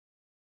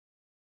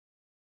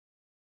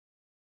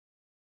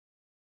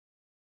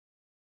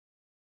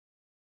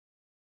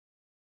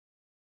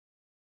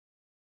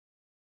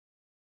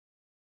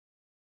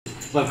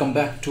Welcome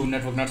back to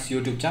Network Nuts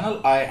YouTube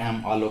channel. I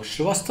am Alok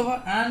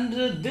Srivastava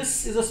and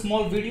this is a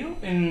small video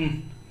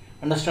in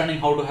understanding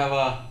how to have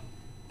a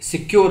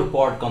secure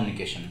pod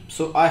communication.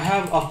 So I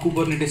have a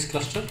Kubernetes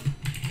cluster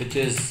which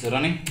is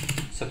running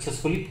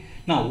successfully.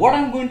 Now what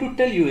I'm going to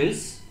tell you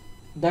is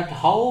that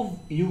how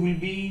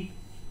you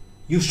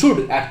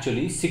should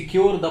actually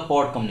secure the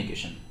pod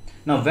communication.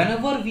 Now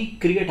whenever we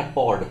create a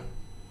pod,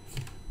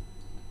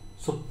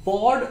 so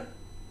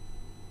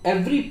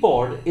every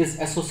pod is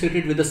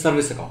associated with a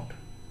service account,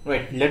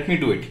 right? Let me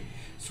do it.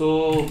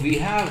 So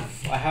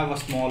I have a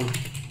small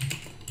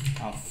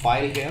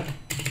file here.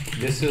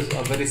 This is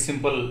a very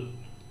simple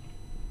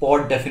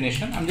pod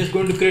definition. I'm just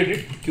going to create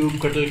it.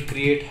 kubectl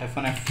create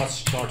 -f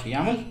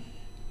first.yaml.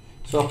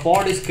 So a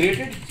pod is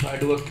created. So I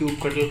do a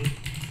kubectl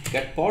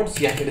get pods.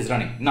 Yeah, it is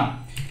running. Now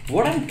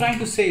what I'm trying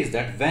to say is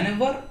that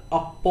whenever a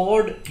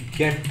pod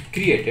get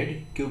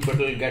created,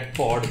 kubectl get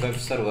pod web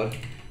server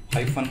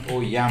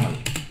 -o YAML.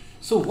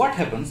 So what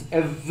happens?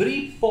 Every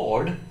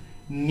pod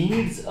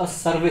needs a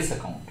service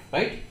account,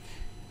 right?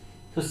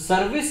 So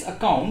service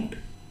account.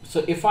 So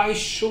if I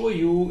show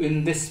you in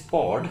this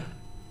pod,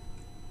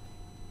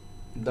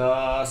 the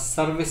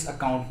service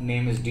account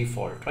name is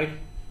default, right?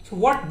 So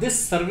what this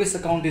service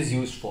account is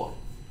used for?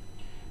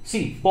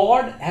 See,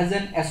 pod has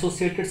an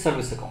associated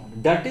service account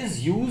that is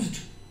used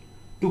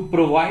to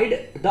provide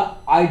the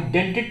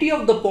identity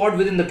of the pod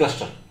within the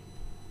cluster,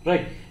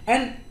 right?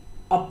 And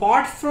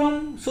apart from,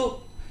 so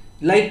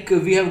like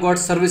we have got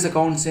service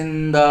accounts in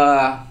the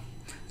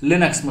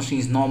Linux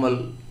machines normal.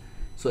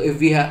 So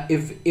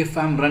if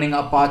I'm running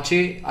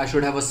Apache, I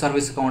should have a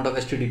service account of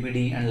HTTPD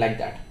and like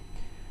that.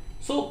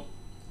 So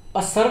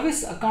a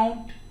service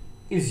account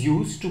is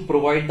used to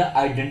provide the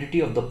identity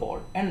of the pod.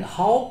 And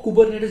how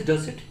Kubernetes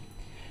does it?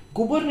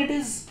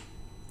 Kubernetes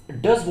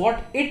does what?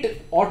 It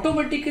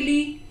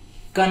automatically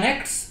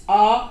connects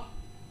a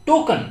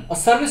token, a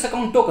service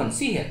account token.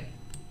 See here,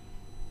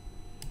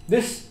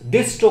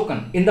 this token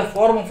in the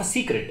form of a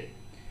secret.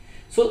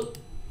 So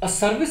a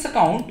service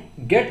account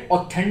get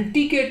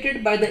authenticated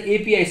by the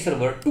API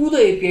server to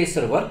the API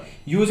server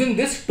using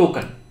this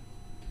token.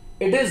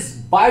 It is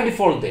by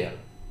default there,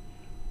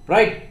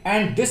 right?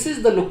 And this is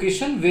the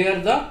location where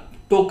the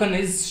token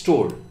is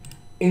stored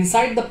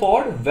inside the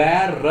pod,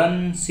 where run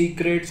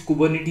secrets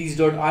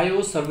kubernetes.io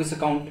service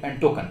account and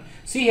token.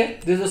 See here,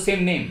 this is the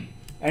same name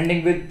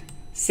ending with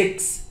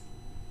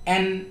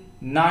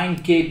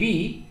 6N9KB,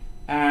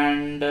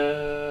 and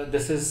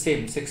this is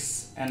same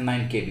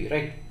 6N9KB,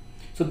 right?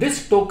 So this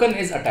token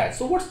is attached.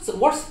 So what's the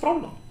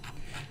problem?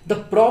 The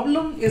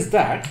problem is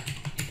that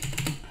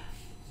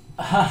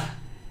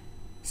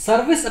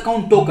service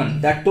account token,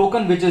 that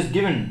token which is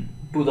given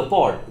to the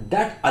pod,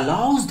 that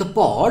allows the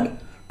pod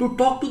to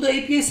talk to the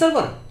API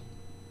server.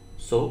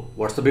 So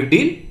what's the big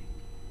deal?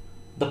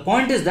 The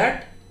point is that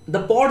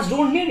the pods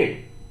don't need it.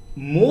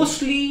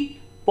 Mostly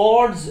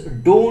pods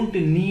don't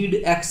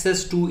need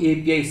access to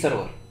API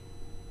server.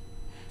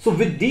 So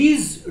with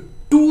these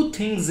two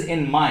things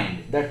in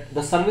mind, that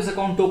the service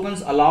account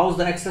tokens allows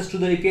the access to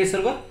the API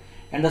server,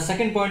 and the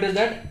second point is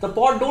that the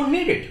pod don't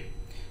need it.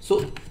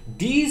 So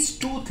these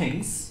two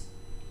things,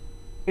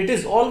 it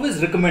is always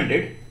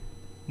recommended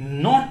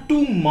not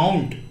to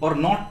mount or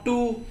not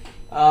to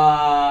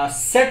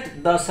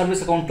set the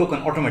service account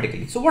token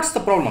automatically. So what's the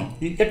problem?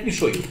 Let me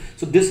show you.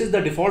 So this is the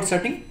default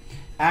setting,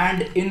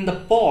 and in the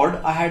pod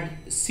I had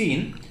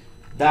seen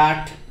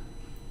that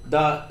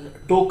the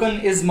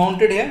token is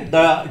mounted here.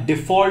 The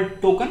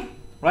default token,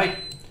 right,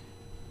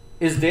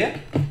 is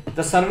there.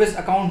 The service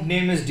account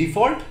name is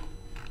default,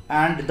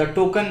 and the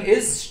token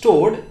is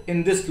stored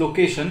in this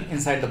location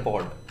inside the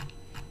pod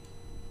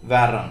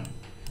where run.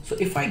 So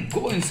if I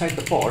go inside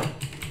the pod,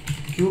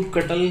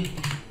 kubectl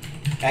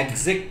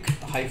exec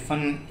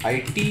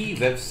 -it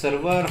web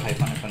server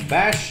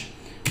 -bash,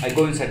 I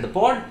go inside the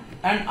pod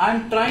and I'm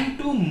trying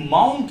to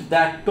mount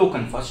that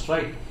token first,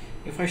 right?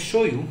 If I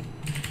show you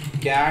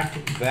cat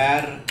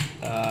where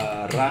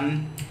run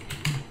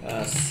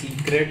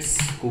secrets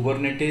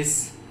kubernetes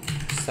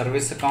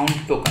service account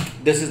token,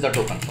 this is the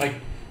token, right?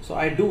 So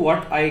I do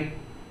what? I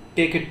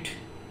take it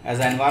as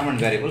an environment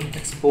variable,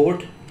 export,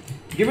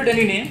 give it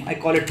any name, I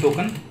call it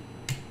token,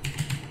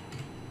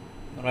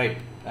 right?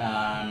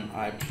 And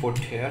I put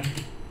here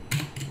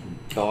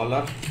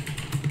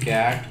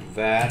 $cat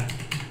where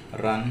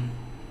run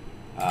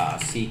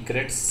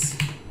secrets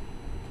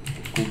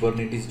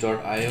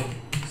kubernetes.io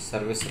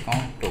service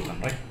account token,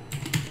 right?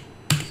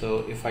 So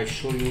if I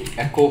show you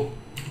echo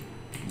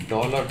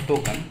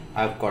 $token,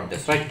 I've got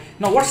this, right?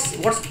 Now what's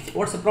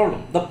the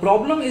problem? The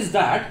problem is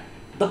that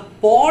the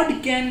pod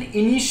can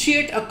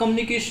initiate a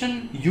communication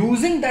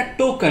using that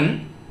token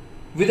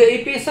with the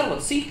API server.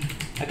 See,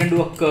 I can do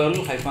a curl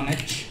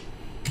 -h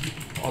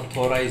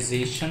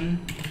authorization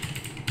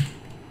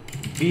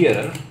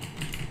bearer.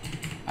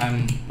 I'm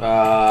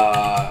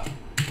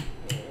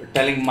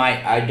telling my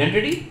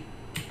identity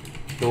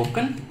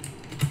token,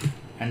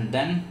 and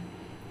then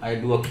I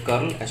do a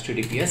curl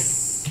https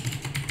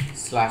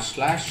 //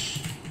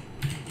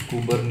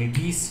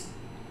 Kubernetes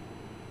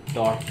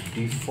dot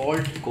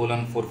default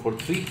colon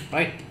 443,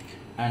 right?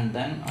 And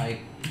then I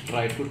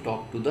try to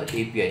talk to the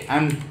API.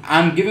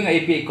 I'm giving an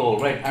API call,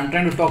 right? I'm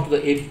trying to talk to the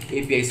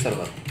API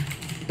server.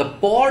 The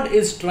pod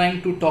is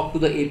trying to talk to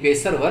the API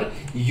server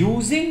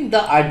using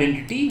the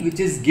identity which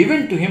is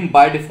given to him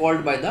by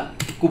default by the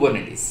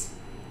Kubernetes.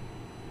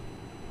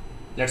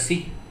 Let's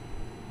see.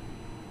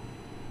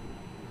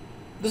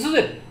 This is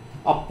it.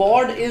 A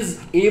pod is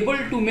able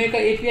to make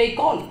an API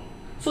call.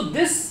 So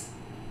this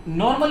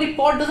normally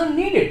pod doesn't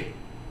need it.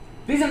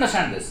 Please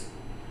understand this.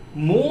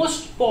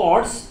 Most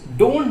pods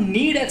don't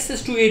need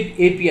access to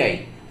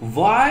API.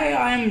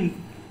 Why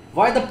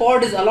the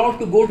pod is allowed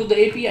to go to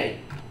the API?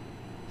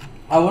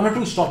 I wanted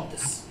to stop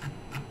this.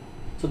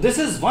 So this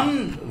is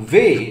one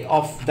way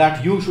of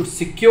that you should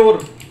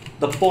secure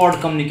the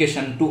pod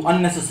communication to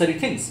unnecessary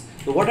things.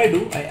 So what I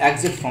do, I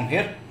exit from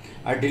here.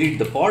 I delete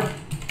the pod,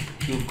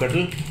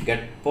 kubectl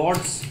get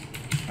pods.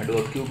 I do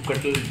a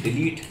kubectl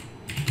delete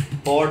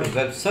pod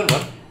web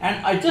server,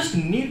 and I just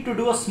need to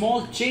do a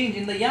small change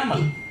in the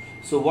YAML.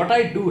 So what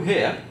I do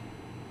here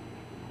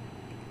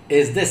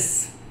is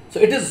this. So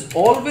it is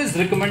always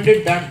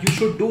recommended that you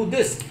should do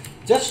this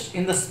just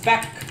in the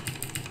spec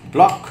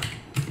block,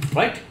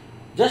 right?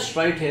 Just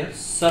right here,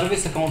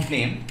 service account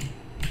name.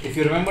 If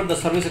you remember, the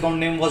service account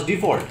name was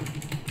default,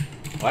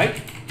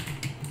 right?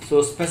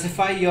 So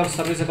specify your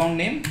service account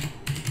name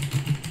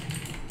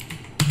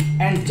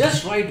and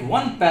just write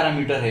one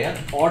parameter here,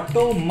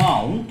 auto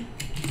mount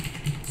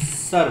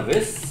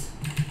service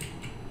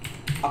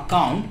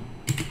account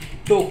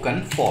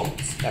token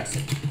false. That's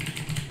it.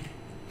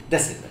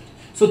 This is it.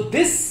 So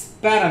this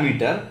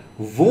parameter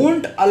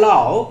won't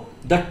allow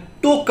the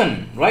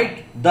token,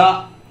 right?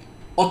 The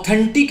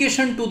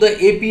authentication to the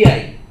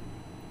API.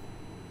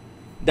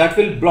 That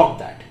will block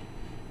that.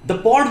 The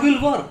pod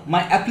will work.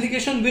 My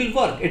application will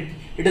work.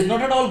 It is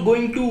not at all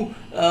going to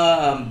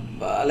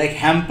like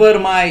hamper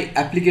my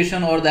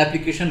application, or the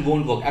application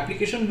won't work.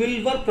 Application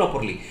will work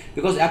properly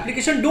because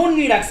application don't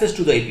need access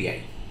to the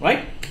API,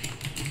 right?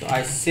 So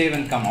I save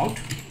and come out.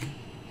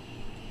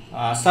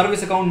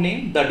 Service account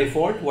name, the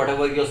default,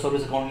 whatever your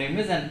service account name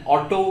is, and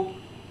auto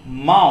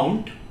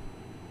mount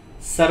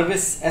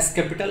service S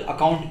capital,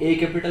 account A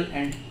capital,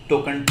 and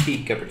token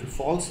T capital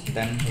false.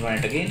 Then run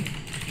it again.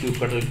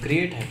 Kubectl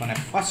create -f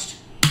first.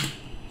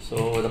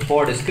 So the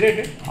pod is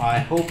created. I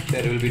hope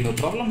there will be no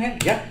problem here.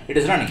 Yeah, it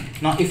is running.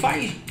 Now if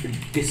I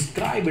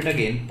describe it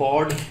again,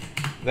 pod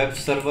web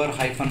server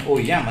 -o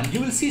YAML,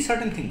 you will see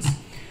certain things.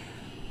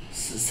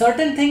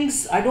 Certain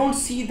things I don't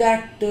see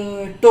that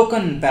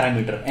token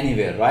parameter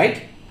anywhere,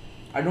 right?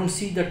 I don't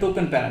see the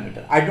token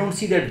parameter. I don't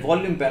see that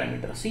volume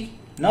parameter. See,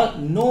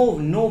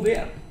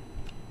 nowhere.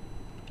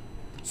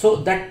 So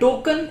that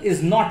token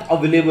is not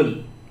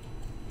available.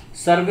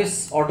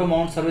 Service auto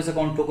mount service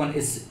account token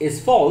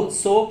is false.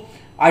 So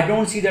I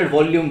don't see that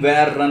volume,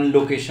 where, run,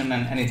 location,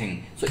 and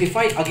anything. So if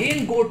I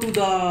again go to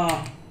the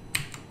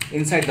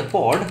inside the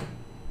pod,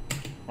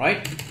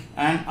 right,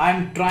 and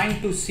I'm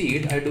trying to see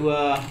it,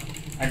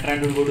 I'm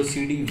trying to go to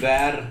cd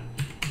where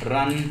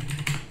run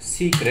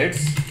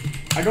secrets.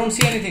 I don't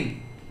see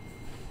anything.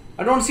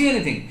 I don't see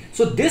anything.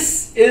 So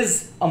this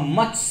is a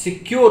much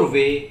secure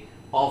way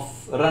of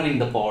running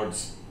the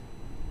pods,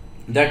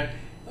 that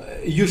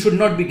you should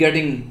not be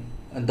getting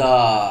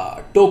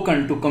the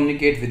token to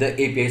communicate with the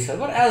API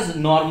server, as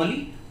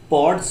normally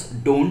pods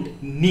don't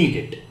need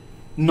it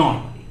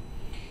normally.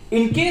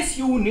 In case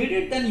you need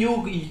it, then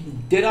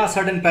there are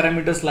certain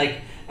parameters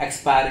like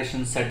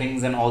expiration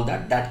settings and all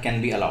that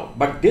can be allowed,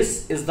 but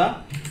this is the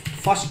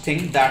first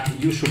thing that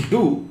you should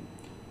do.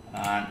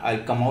 And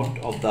I'll come out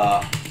of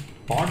the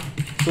pod.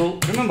 So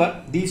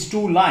remember, these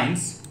two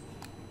lines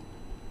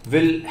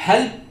will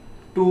help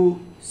to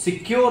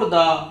secure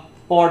the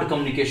pod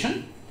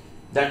communication,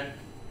 that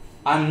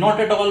I'm not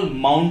at all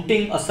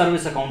mounting a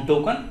service account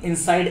token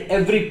inside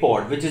every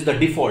pod, which is the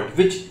default,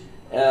 which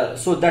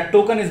so that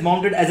token is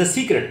mounted as a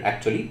secret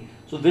actually,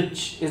 so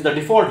which is the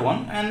default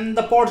one, and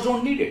the pods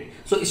don't need it.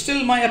 So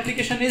still my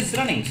application is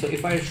running. So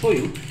if I show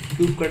you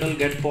kubectl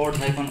get pods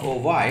 -o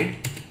wide,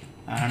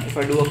 and if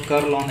I do a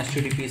curl on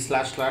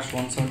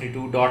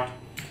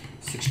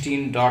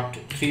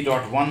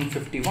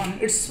http://172.16.3.151,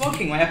 it's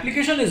working. My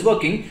application is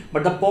working,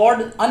 but the pod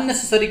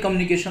unnecessary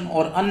communication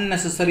or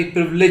unnecessary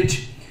privilege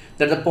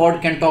that the pod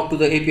can talk to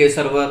the API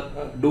server,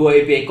 do a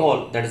API call,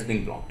 that is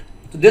being blocked.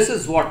 So this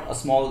is what a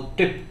small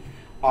tip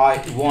I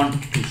want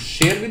to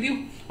share with you.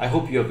 I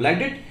hope you have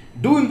liked it.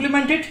 Do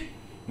implement it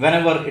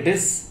whenever it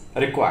is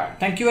required.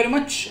 Thank you very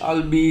much.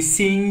 I'll be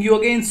seeing you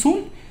again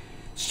soon.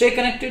 Stay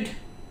connected.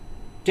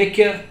 Take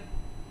care.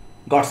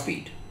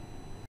 Godspeed.